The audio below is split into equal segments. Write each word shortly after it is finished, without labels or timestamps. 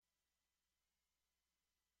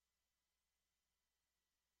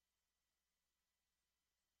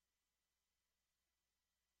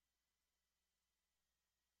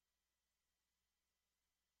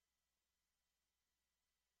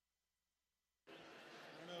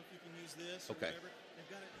can use this or Okay. whatever. They've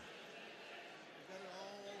got it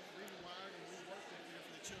all rewired and reworked over here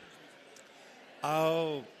for the children's music.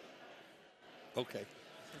 Oh, okay.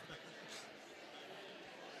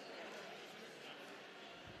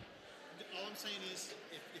 All I'm saying is,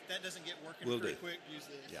 if that doesn't get working Will pretty do. quick, use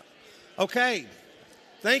this. Yeah. Okay.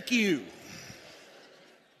 Thank you.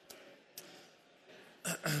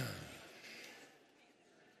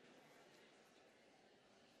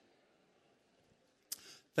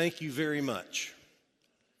 Thank you very much.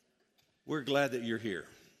 We're glad that you're here.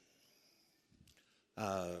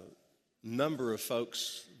 Number of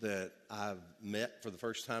folks that I've met for the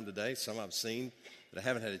first time today, some I've seen that I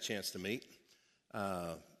haven't had a chance to meet.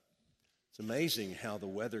 It's amazing how the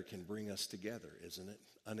weather can bring us together, isn't it?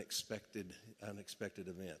 Unexpected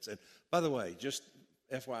events. And by the way, just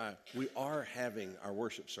FYI, we are having our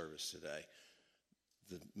worship service today.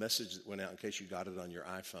 The message that went out, in case you got it on your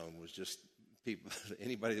iPhone, was just people,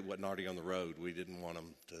 anybody that wasn't already on the road, we didn't want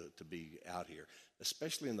them to be out here,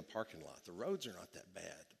 especially in the parking lot. The roads are not that bad.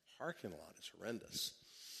 The parking lot is horrendous.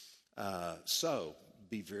 So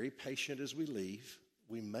be very patient as we leave.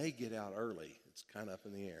 We may get out early. It's kind of up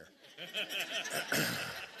in the air.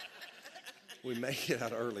 We may get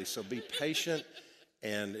out early, so be patient.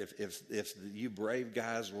 And if you brave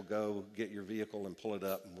guys will go get your vehicle and pull it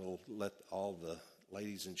up, and we'll let all the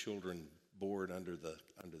ladies and children board under the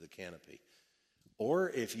canopy.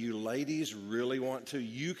 Or if you ladies really want to,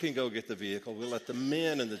 you can go get the vehicle. We'll let the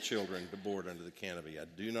men and the children board under the canopy. I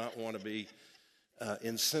do not want to be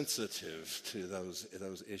insensitive to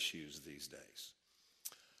those issues these days.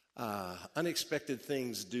 Unexpected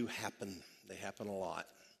things do happen. They happen a lot.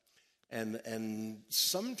 And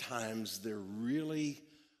sometimes they're really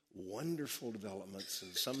wonderful developments,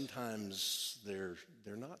 and sometimes they're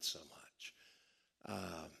not so much.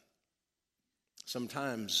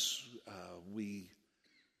 Sometimes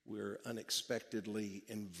we're unexpectedly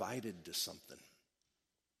invited to something.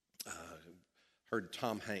 Heard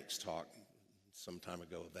Tom Hanks talk some time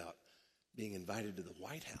ago about being invited to the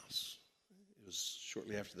White House. It was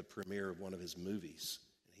shortly after the premiere of one of his movies.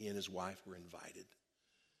 He and his wife were invited.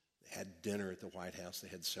 They had dinner at the White House. They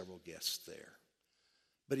had several guests there.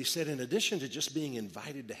 But he said, in addition to just being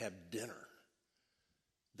invited to have dinner,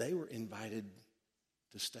 they were invited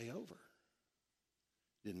to stay over.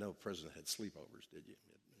 You didn't know the president had sleepovers, did you?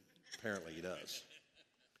 Apparently he does.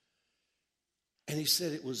 And he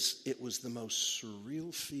said it was the most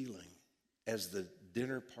surreal feeling as the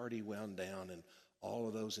dinner party wound down and all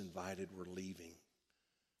of those invited were leaving,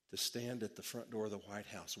 to stand at the front door of the White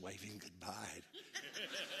House waving goodbye,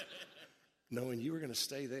 knowing you were going to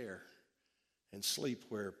stay there and sleep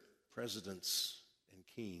where presidents and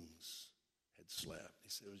kings had slept. He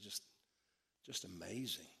said it was just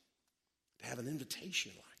amazing to have an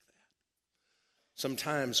invitation like that.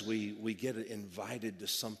 Sometimes we get invited to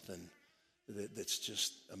something that's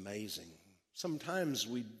just amazing. Sometimes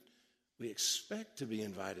we expect to be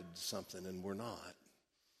invited to something and we're not.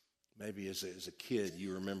 Maybe as a kid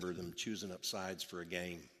you remember them choosing up sides for a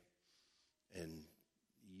game and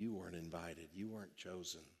you weren't invited, you weren't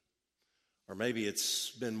chosen. Or maybe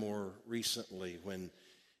it's been more recently when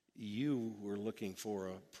you were looking for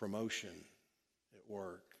a promotion at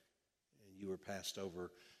work and you were passed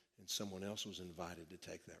over and someone else was invited to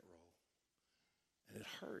take that role. And it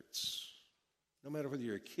hurts. No matter whether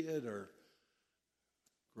you're a kid or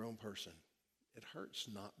a grown person, it hurts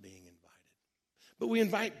not being invited. But we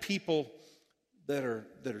invite people that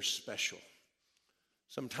are special.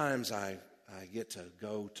 Sometimes I get to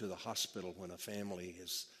go to the hospital when a family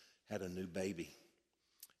has had a new baby.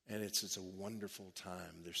 And it's a wonderful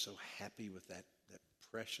time. They're so happy with that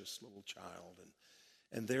precious little child.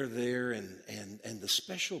 And they're there, and the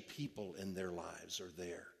special people in their lives are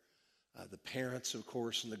there. The parents, of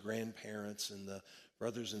course, and the grandparents, and the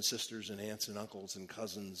brothers and sisters and aunts and uncles and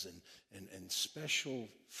cousins, and special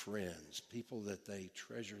friends, people that they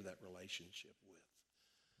treasure that relationship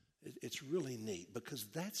with. It's really neat because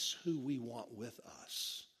that's who we want with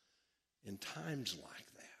us in times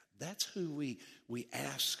like that. That's who we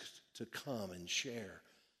ask to come and share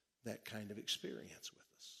that kind of experience with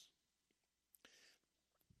us.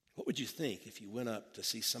 What would you think if you went up to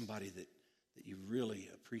see somebody that you really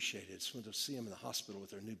appreciated, went to see them in the hospital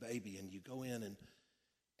with their new baby, and you go in and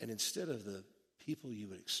instead of the people you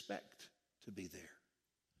would expect to be there,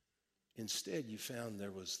 instead you found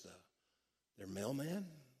there was their mailman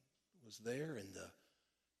was there, and the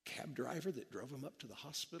cab driver that drove them up to the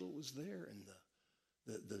hospital was there, and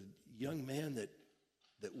the young man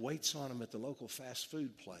that waits on them at the local fast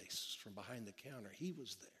food place from behind the counter, he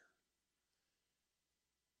was there.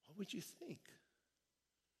 What would you think?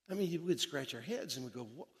 I mean, we'd scratch our heads and we'd go,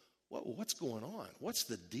 what's going on? What's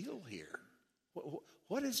the deal here?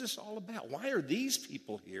 What is this all about? Why are these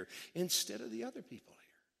people here instead of the other people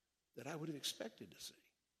here that I would have expected to see?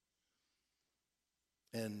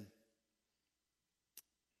 And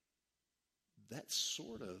that's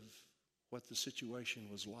sort of what the situation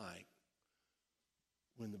was like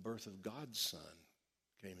when the birth of God's Son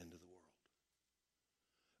came into the world.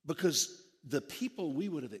 Because the people we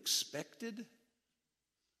would have expected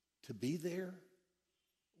to be there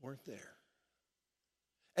weren't there.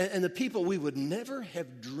 And the people we would never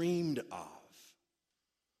have dreamed of,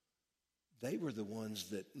 they were the ones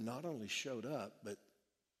that not only showed up, but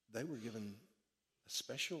they were given a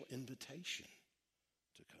special invitation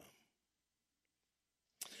to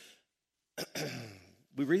come.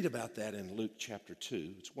 We read about that in Luke chapter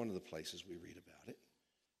 2. It's one of the places we read about it.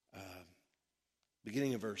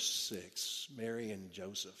 Beginning of verse 6, Mary and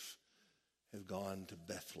Joseph have gone to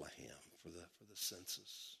Bethlehem for the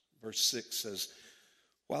census. Verse 6 says,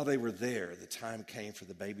 while they were there, the time came for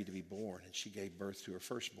the baby to be born, and she gave birth to her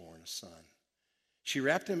firstborn, a son. She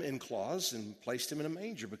wrapped him in cloths and placed him in a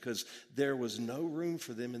manger because there was no room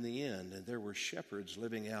for them in the inn, and there were shepherds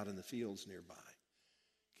living out in the fields nearby,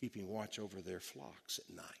 keeping watch over their flocks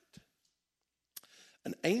at night.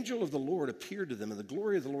 An angel of the Lord appeared to them, and the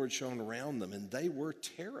glory of the Lord shone around them, and they were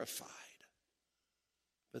terrified.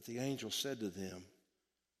 But the angel said to them,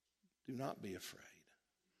 do not be afraid.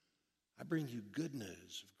 I bring you good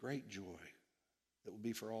news of great joy that will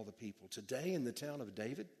be for all the people. Today in the town of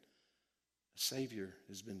David, a Savior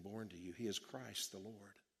has been born to you. He is Christ the Lord.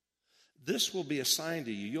 This will be a sign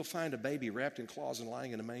to you. You'll find a baby wrapped in cloths and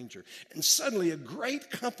lying in a manger. And suddenly a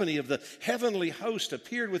great company of the heavenly host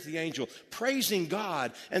appeared with the angel, praising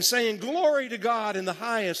God and saying, glory to God in the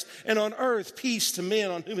highest, and on earth peace to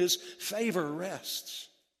men on whom his favor rests.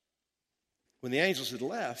 When the angels had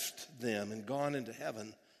left them and gone into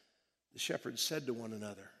heaven, the shepherds said to one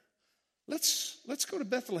another, let's go to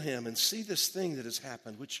Bethlehem and see this thing that has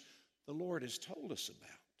happened, which the Lord has told us about.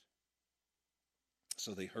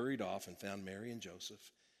 So they hurried off and found Mary and Joseph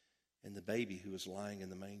and the baby who was lying in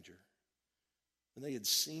the manger. When they had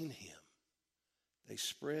seen him, they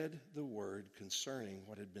spread the word concerning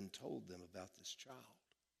what had been told them about this child.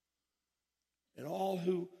 And all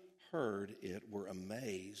who heard it were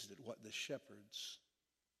amazed at what the shepherds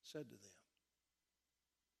said to them.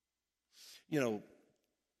 You know,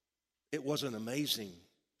 it was an amazing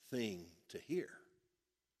thing to hear.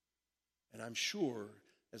 And I'm sure,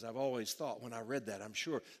 as I've always thought when I read that, I'm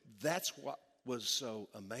sure that's what was so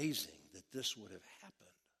amazing, that this would have happened.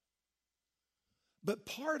 But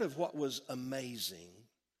part of what was amazing,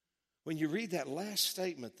 when you read that last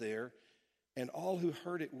statement there, and all who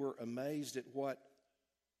heard it were amazed at what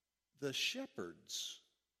the shepherds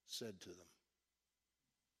said to them.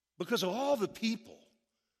 Because of all the people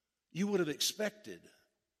you would have expected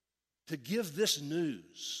to give this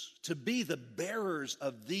news, to be the bearers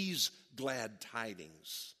of these glad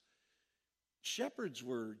tidings, shepherds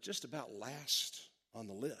were just about last on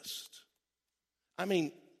the list. I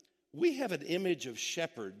mean, we have an image of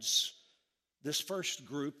shepherds, this first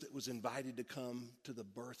group that was invited to come to the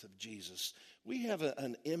birth of Jesus. We have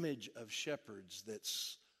an image of shepherds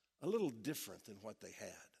that's a little different than what they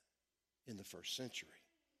had in the first century.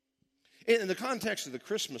 In the context of the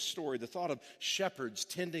Christmas story, the thought of shepherds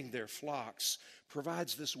tending their flocks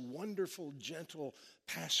provides this wonderful, gentle,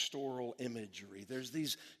 pastoral imagery. There's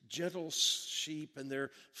these gentle sheep and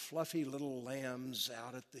their fluffy little lambs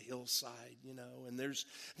out at the hillside, you know, and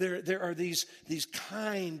there are these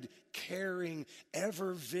kind, caring,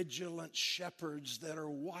 ever vigilant shepherds that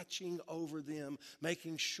are watching over them,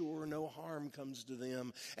 making sure no harm comes to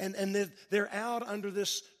them. And they're out under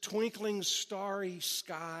this twinkling, starry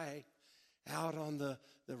sky, out on the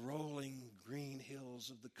rolling green hills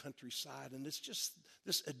of the countryside, and it's just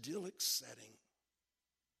this idyllic setting.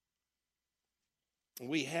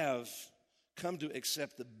 We have come to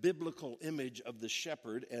accept the biblical image of the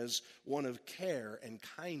shepherd as one of care and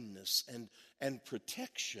kindness and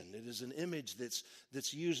protection. It is an image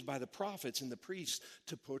that's used by the prophets and the priests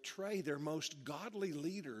to portray their most godly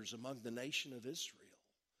leaders among the nation of Israel.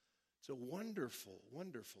 It's a wonderful,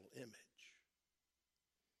 wonderful image.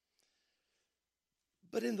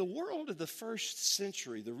 But in the world of the first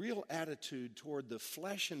century, the real attitude toward the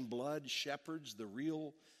flesh and blood shepherds, the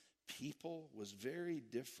real people, was very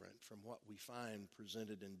different from what we find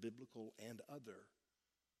presented in biblical and other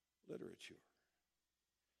literature.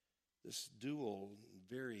 This dual,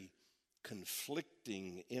 very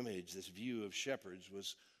conflicting image, this view of shepherds,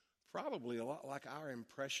 was probably a lot like our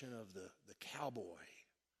impression of the cowboy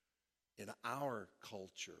in our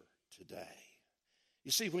culture today.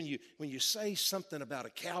 You see, when you say something about a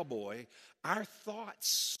cowboy, our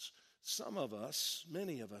thoughts, some of us,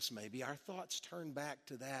 many of us maybe, our thoughts turn back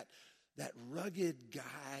to that rugged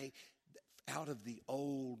guy out of the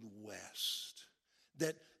Old West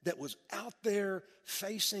that was out there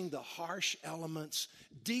facing the harsh elements,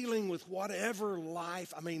 dealing with whatever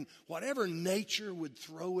life, whatever nature would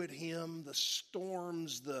throw at him, the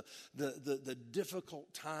storms, the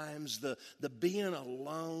difficult times, the being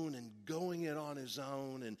alone and going it on his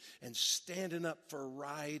own and standing up for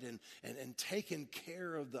right and taking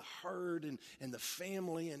care of the herd and the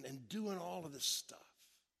family and doing all of this stuff.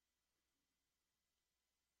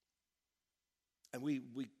 And we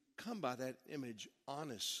come by that image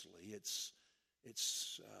honestly. It's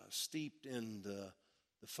steeped in the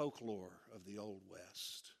folklore of the Old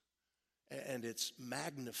West. And it's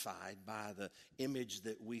magnified by the image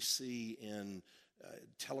that we see in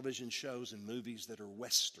television shows and movies that are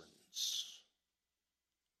Westerns.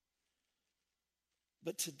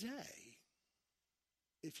 But today,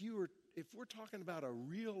 if we're talking about a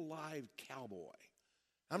real live cowboy,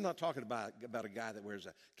 I'm not talking about a guy that wears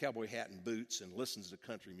a cowboy hat and boots and listens to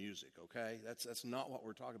country music, okay? That's not what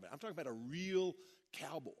we're talking about. I'm talking about a real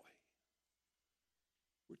cowboy.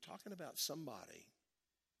 We're talking about somebody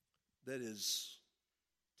that is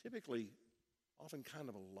typically often kind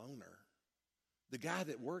of a loner. The guy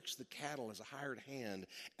that works the cattle as a hired hand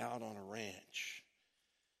out on a ranch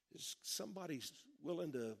is somebody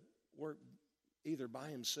willing to work either by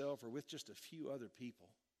himself or with just a few other people.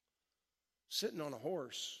 Sitting on a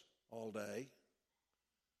horse all day,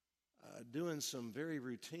 doing some very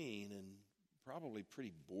routine and probably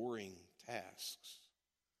pretty boring tasks.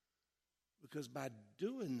 Because by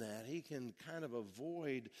doing that, he can kind of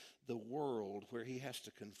avoid the world where he has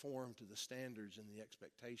to conform to the standards and the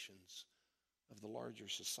expectations of the larger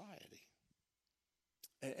society.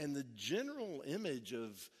 And the general image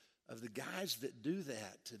of the guys that do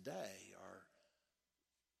that today are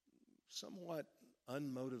somewhat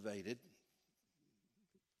unmotivated,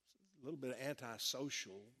 a little bit of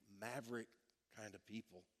antisocial, maverick kind of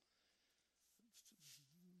people,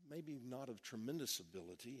 maybe not of tremendous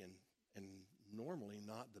ability and normally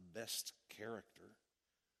not the best character,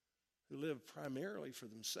 who live primarily for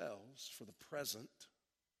themselves, for the present,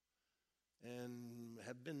 and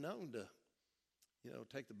have been known to,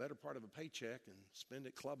 take the better part of a paycheck and spend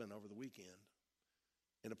it clubbing over the weekend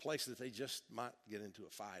in a place that they just might get into a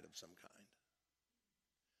fight of some kind.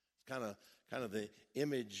 Kind of the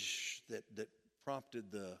image that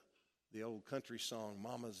prompted the old country song,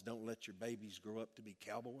 "Mamas, don't let your babies grow up to be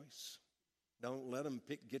cowboys. Don't let them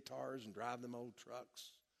pick guitars and drive them old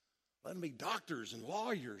trucks. Let them be doctors and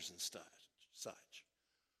lawyers and such."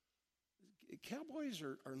 Cowboys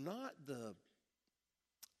are not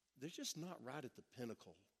they're just not right at the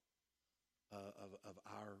pinnacle of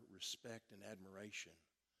our respect and admiration.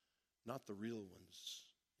 Not the real ones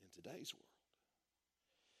in today's world.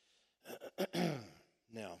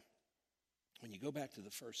 Now, when you go back to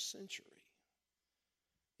the first century,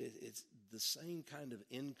 it's the same kind of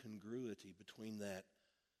incongruity between that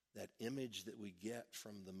image that we get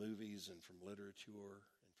from the movies and from literature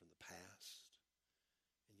and from the past,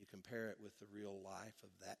 and you compare it with the real life of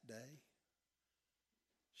that day.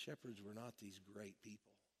 Shepherds were not these great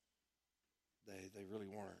people. They really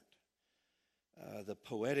weren't. The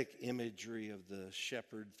poetic imagery of the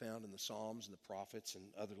shepherd found in the Psalms and the prophets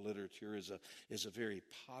and other literature is a very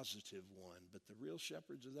positive one. But the real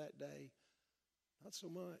shepherds of that day, not so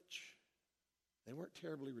much. They weren't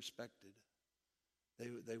terribly respected.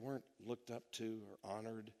 They weren't looked up to or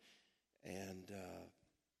honored, and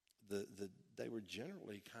they were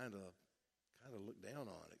generally kind of looked down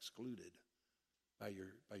on, excluded by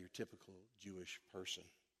your typical Jewish person.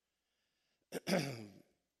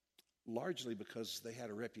 Largely because they had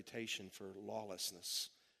a reputation for lawlessness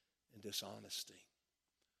and dishonesty.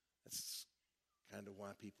 That's kind of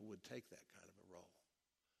why people would take that kind of a role.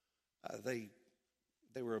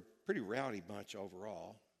 They were a pretty rowdy bunch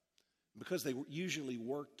overall. Because they usually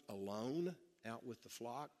worked alone out with the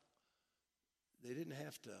flock, they didn't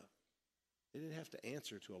have to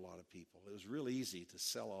answer to a lot of people. It was real easy to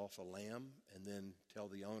sell off a lamb and then tell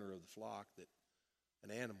the owner of the flock that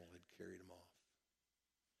an animal had carried him off.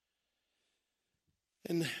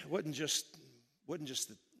 And it wasn't just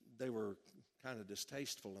that they were kind of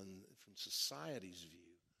distasteful from society's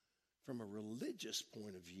view. From a religious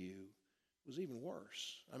point of view, it was even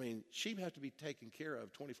worse. Sheep have to be taken care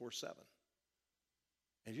of 24/7.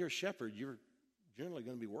 And if you're a shepherd, you're generally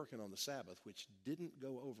going to be working on the Sabbath, which didn't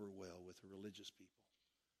go over well with the religious people,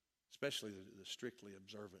 especially the strictly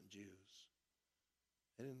observant Jews.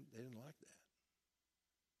 They didn't like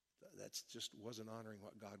that. That's just wasn't honoring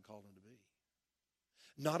what God called them to be.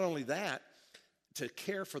 Not only that, to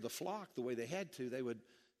care for the flock the way they had to, they would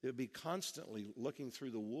be constantly looking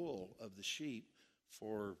through the wool of the sheep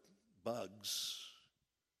for bugs,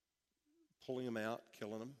 pulling them out,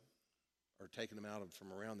 killing them, or taking them out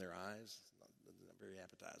from around their eyes. Not very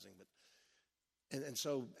appetizing, but and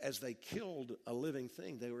so as they killed a living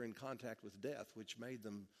thing, they were in contact with death, which made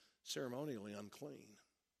them ceremonially unclean,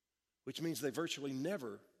 which means they virtually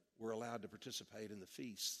never were allowed to participate in the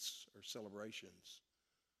feasts or celebrations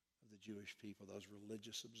of the Jewish people, those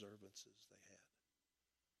religious observances they had.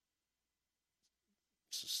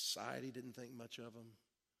 Society didn't think much of them.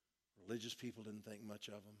 Religious people didn't think much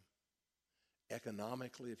of them.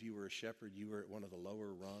 Economically, if you were a shepherd, you were at one of the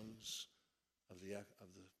lower rungs of the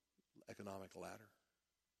economic ladder.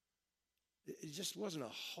 It just wasn't a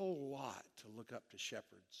whole lot to look up to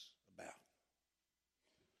shepherds about.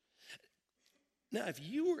 Now, if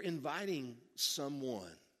you were inviting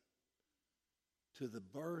someone to the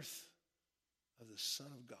birth of the Son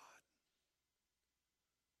of God,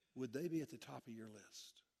 would they be at the top of your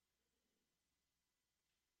list?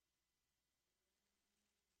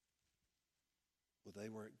 Well, they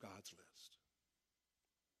were at God's list.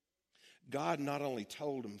 God not only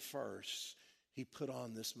told them first, he put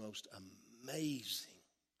on this most amazing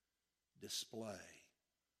display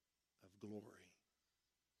of glory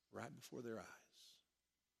right before their eyes.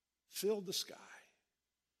 Filled the sky.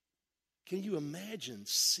 Can you imagine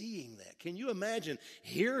seeing that? Can you imagine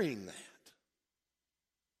hearing that?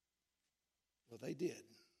 Well, they did.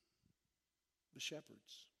 The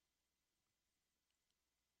shepherds.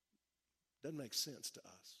 Doesn't make sense to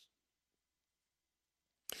us.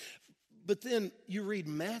 But then you read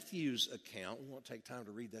Matthew's account. We won't take time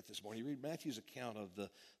to read that this morning. You read Matthew's account of the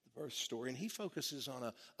birth story, and he focuses on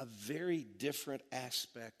a very different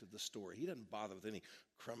aspect of the story. He doesn't bother with any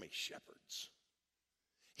crummy shepherds.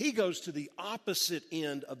 He goes to the opposite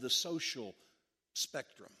end of the social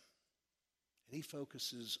spectrum, and he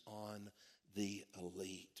focuses on the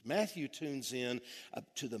elite. Matthew tunes in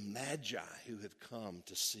to the Magi who have come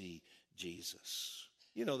to see Jesus.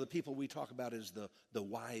 You know, the people we talk about as the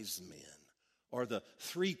wise men, or the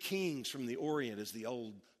three kings from the Orient, as the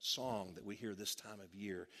old song that we hear this time of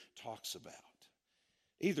year talks about.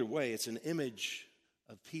 Either way, it's an image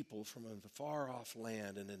of people from a far-off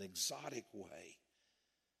land in an exotic way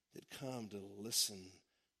that come to listen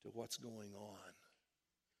to what's going on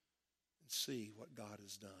and see what God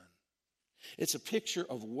has done. It's a picture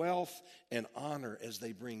of wealth and honor as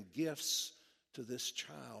they bring gifts to this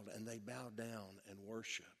child and they bow down and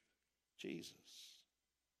worship Jesus.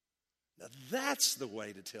 Now that's the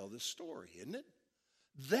way to tell this story, isn't it?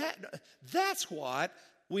 That's what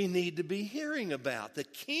we need to be hearing about. The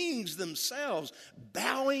kings themselves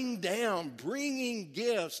bowing down, bringing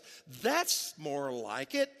gifts. That's more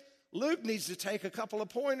like it. Luke needs to take a couple of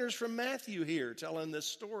pointers from Matthew here, telling this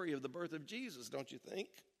story of the birth of Jesus, don't you think?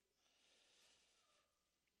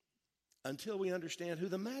 Until we understand who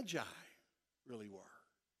the Magi really were.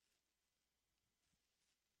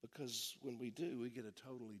 Because when we do, we get a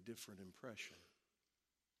totally different impression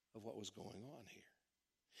of what was going on here.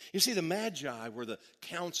 You see, the Magi were the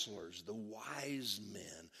counselors, the wise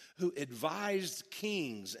men who advised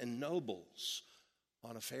kings and nobles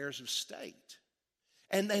on affairs of state.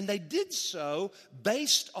 And they did so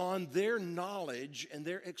based on their knowledge and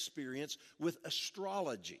their experience with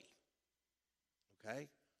astrology. Okay?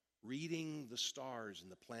 Reading the stars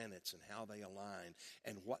and the planets and how they align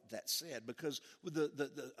and what that said. Because with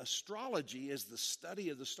the astrology is the study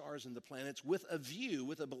of the stars and the planets with a view,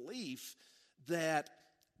 with a belief that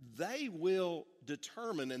they will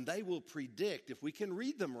determine and they will predict, if we can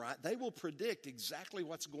read them right, they will predict exactly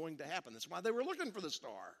what's going to happen. That's why they were looking for the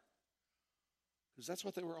star. Because that's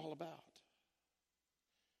what they were all about.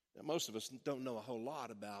 Now, most of us don't know a whole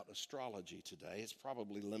lot about astrology today. It's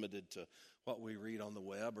probably limited to what we read on the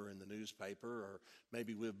web or in the newspaper, or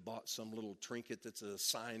maybe we've bought some little trinket that's a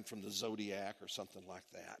sign from the zodiac or something like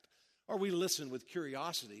that. Or we listen with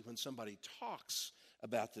curiosity when somebody talks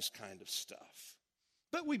about this kind of stuff.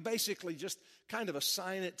 But we basically just kind of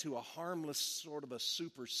assign it to a harmless sort of a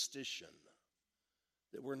superstition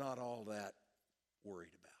that we're not all that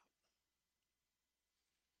worried about.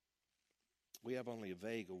 We have only a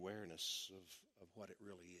vague awareness of what it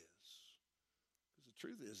really is. Because the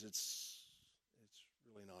truth is, it's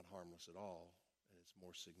really not harmless at all, in its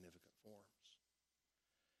more significant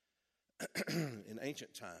forms. In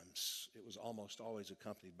ancient times, it was almost always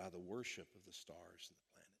accompanied by the worship of the stars and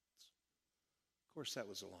the planets. Of course, that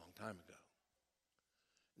was a long time ago.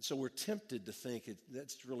 And so we're tempted to think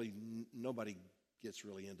that's really, nobody gets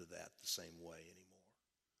really into that the same way anymore.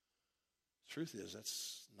 Truth is,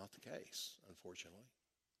 that's not the case, unfortunately.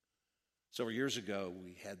 Several years ago,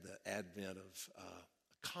 we had the advent of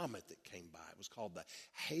a comet that came by. It was called the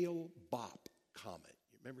Hale-Bopp comet.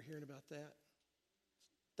 You remember hearing about that?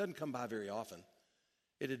 Doesn't come by very often.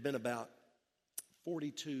 It had been about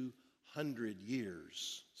 4,200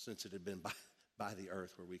 years since it had been by the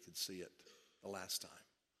earth where we could see it the last time.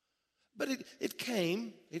 But it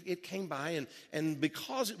came by, and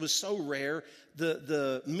because it was so rare,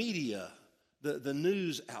 the media, the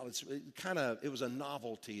news outlets, it was a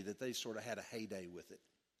novelty that they sort of had a heyday with it.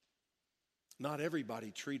 Not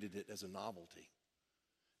everybody treated it as a novelty.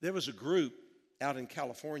 There was a group out in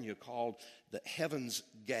California called the Heaven's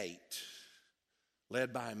Gate,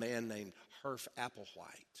 led by a man named Herf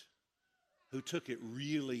Applewhite, who took it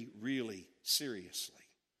really, really seriously.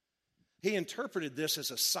 He interpreted this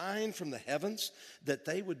as a sign from the heavens that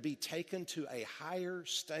they would be taken to a higher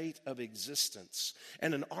state of existence.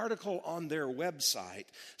 And an article on their website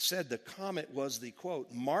said the comet was the,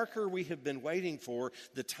 quote, marker we have been waiting for,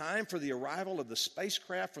 the time for the arrival of the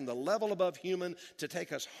spacecraft from the level above human to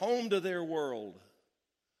take us home to their world.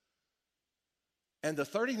 And the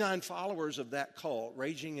 39 followers of that cult,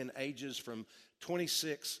 ranging in ages from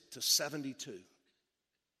 26 to 72,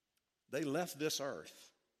 they left this earth.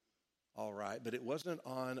 All right, but it wasn't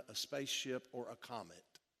on a spaceship or a comet.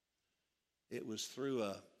 It was through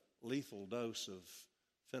a lethal dose of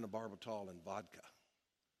phenobarbital and vodka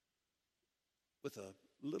with a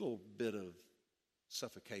little bit of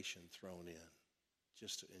suffocation thrown in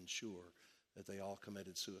just to ensure that they all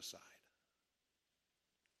committed suicide.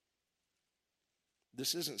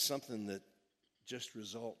 This isn't something that just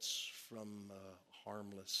results from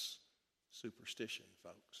harmless superstition,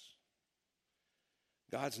 folks.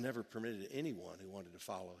 God's never permitted anyone who wanted to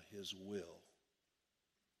follow his will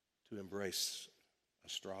to embrace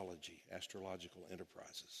astrological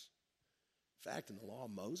enterprises. In fact, in the law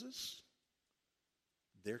of Moses,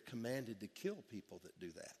 they're commanded to kill people that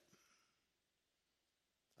do that.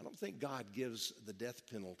 I don't think God gives the death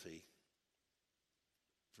penalty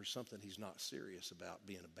for something he's not serious about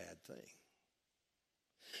being a bad thing.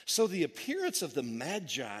 So the appearance of the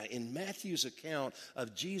Magi in Matthew's account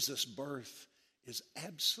of Jesus' birth is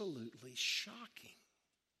absolutely shocking.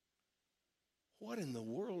 What in the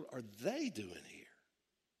world are they doing here?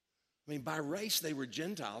 I mean, by race, they were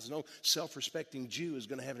Gentiles. No self-respecting Jew is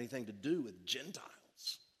going to have anything to do with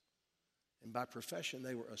Gentiles. And by profession,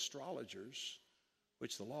 they were astrologers,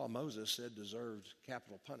 which the law of Moses said deserved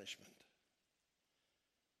capital punishment.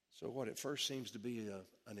 So what at first seems to be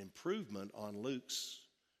an improvement on Luke's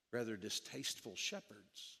rather distasteful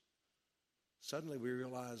shepherds, suddenly we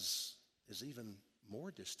realize is even more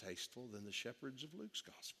distasteful than the shepherds of Luke's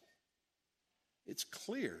gospel. It's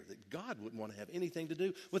clear that God wouldn't want to have anything to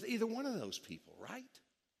do with either one of those people, right?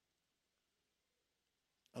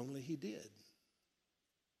 Only he did.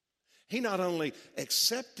 He not only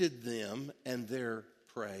accepted them and their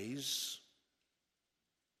praise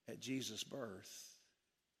at Jesus' birth,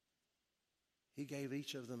 he gave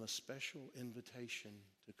each of them a special invitation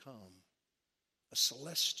to come, a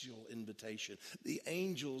celestial invitation. The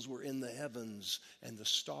angels were in the heavens, and the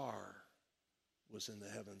star was in the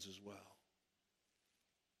heavens as well.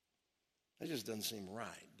 That just doesn't seem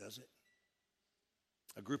right, does it?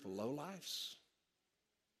 A group of lowlifes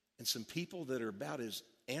and some people that are about as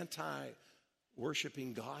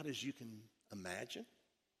anti-worshiping God as you can imagine.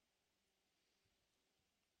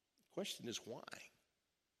 The question is why?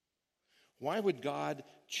 Why would God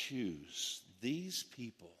choose these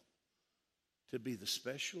people to be the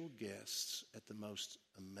special guests at the most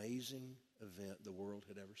amazing event the world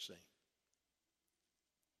had ever seen?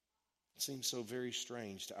 It seems so very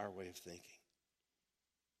strange to our way of thinking.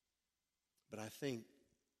 But I think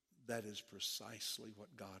that is precisely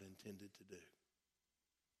what God intended to do.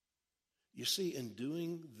 You see, in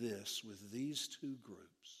doing this with these two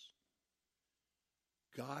groups,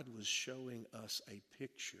 God was showing us a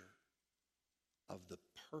picture of the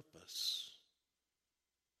purpose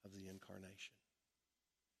of the incarnation.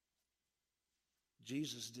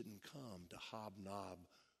 Jesus didn't come to hobnob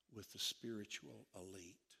with the spiritual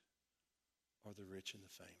elite or the rich and the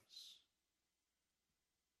famous,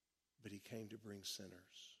 but he came to bring sinners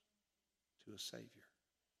to a Savior.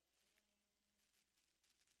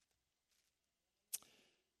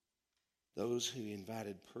 Those who he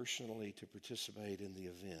invited personally to participate in the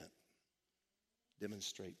event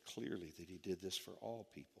demonstrate clearly that he did this for all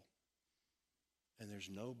people. And there's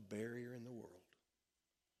no barrier in the world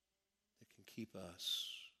that can keep us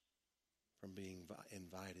from being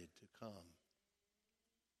invited to come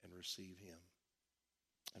and receive him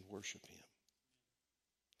and worship him.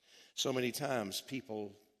 So many times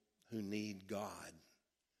people who need God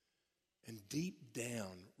and deep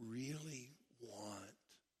down really want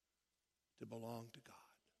to belong to God.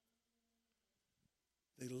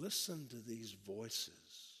 They listen to these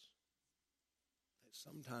voices.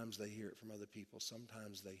 Sometimes they hear it from other people.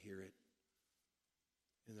 Sometimes they hear it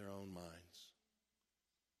in their own minds.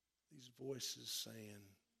 These voices saying,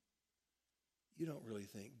 you don't really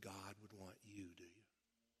think God would want you, do you?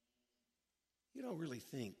 You don't really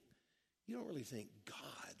think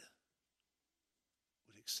God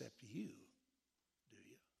would accept you, do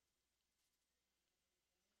you?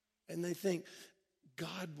 And they think,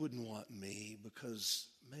 God wouldn't want me because,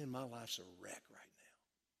 man, my life's a wreck right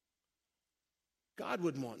now. God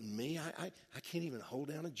wouldn't want me. I can't even hold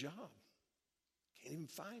down a job. Can't even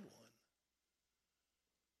find one.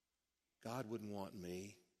 God wouldn't want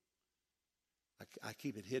me. I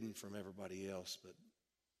keep it hidden from everybody else, but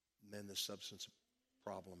then the substance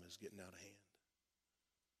problem is getting out of hand.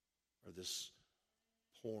 Or this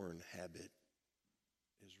porn habit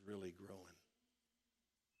is really growing.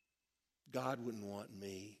 God wouldn't want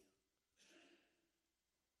me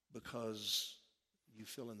because you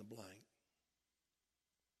fill in the blank.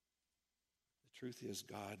 The truth is,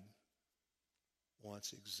 God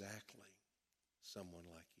wants exactly someone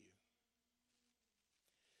like you.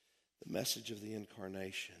 The message of the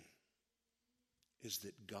incarnation is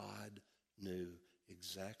that God knew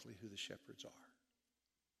exactly who the shepherds are.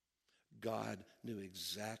 God knew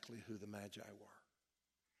exactly who the Magi were.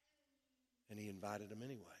 And he invited them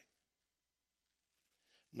anyway.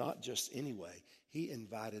 Not just anyway, he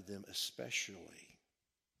invited them especially.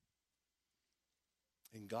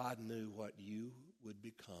 And God knew what you would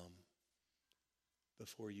become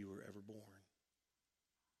before you were ever born.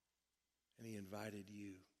 And he invited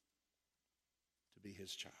you to be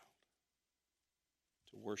his child,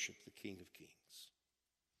 to worship the King of Kings.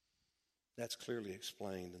 That's clearly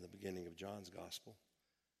explained in the beginning of John's Gospel.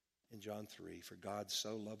 In John 3, for God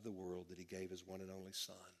so loved the world that he gave his one and only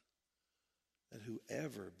Son, that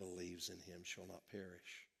whoever believes in him shall not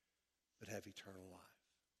perish, but have eternal life.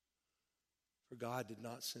 For God did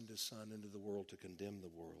not send his Son into the world to condemn the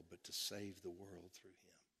world, but to save the world through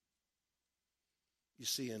him. You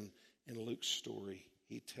see, in Luke's story,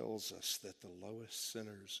 he tells us that the lowest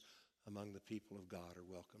sinners among the people of God are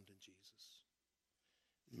welcomed in Jesus.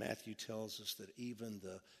 Matthew tells us that even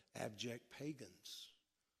the abject pagans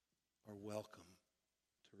are welcome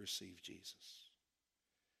to receive Jesus.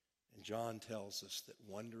 And John tells us that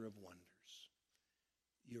wonder of wonders,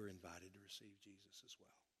 you're invited to receive Jesus as well.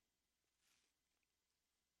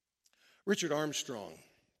 Richard Armstrong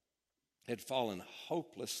had fallen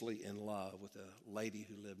hopelessly in love with a lady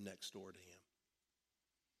who lived next door to him.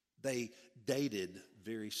 They dated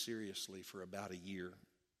very seriously for about a year.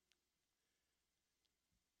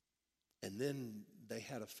 And then they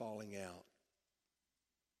had a falling out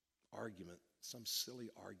argument, some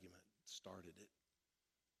silly argument started it.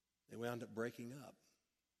 They wound up breaking up.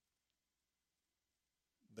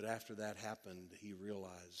 But after that happened, he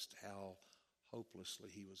realized how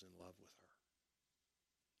hopelessly he was in love with her.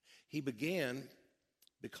 He began,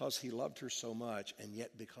 because he loved her so much, and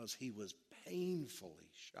yet because he was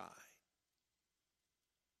painfully shy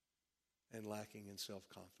and lacking in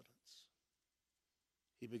self-confidence,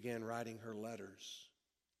 he began writing her letters,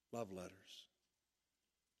 love letters.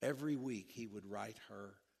 Every week he would write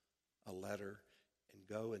her a letter and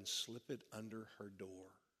go and slip it under her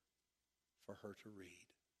door for her to read.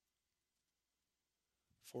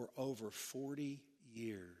 For over 40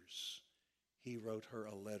 years, he wrote her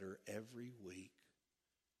a letter every week,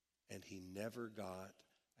 and he never got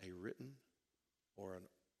a written or a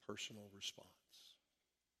personal response.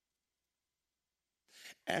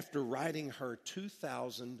 After writing her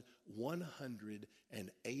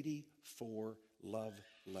 2,184 love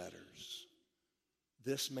letters,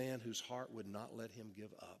 this man whose heart would not let him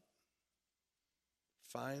give up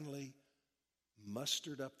finally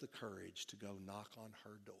mustered up the courage to go knock on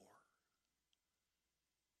her door.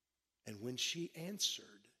 And when she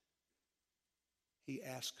answered, he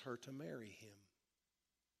asked her to marry him.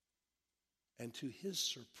 And to his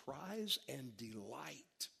surprise and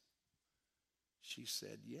delight, she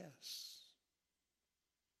said yes.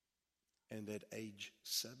 And at age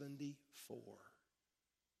 74,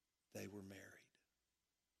 they were married.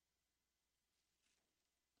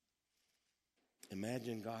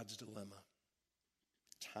 Imagine God's dilemma.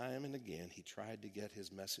 Time and again, he tried to get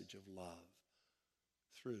his message of love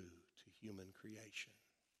through to human creation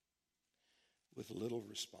with little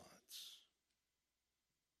response.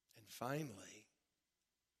 And finally,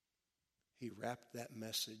 he wrapped that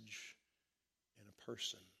message in a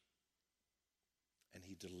person, and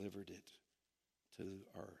he delivered it to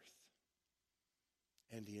earth.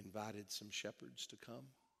 And he invited some shepherds to come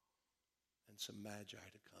and some magi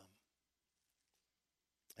to come.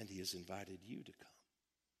 And he has invited you to come.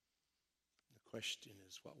 The question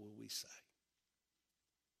is, what will we say?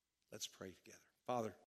 Let's pray together. Father,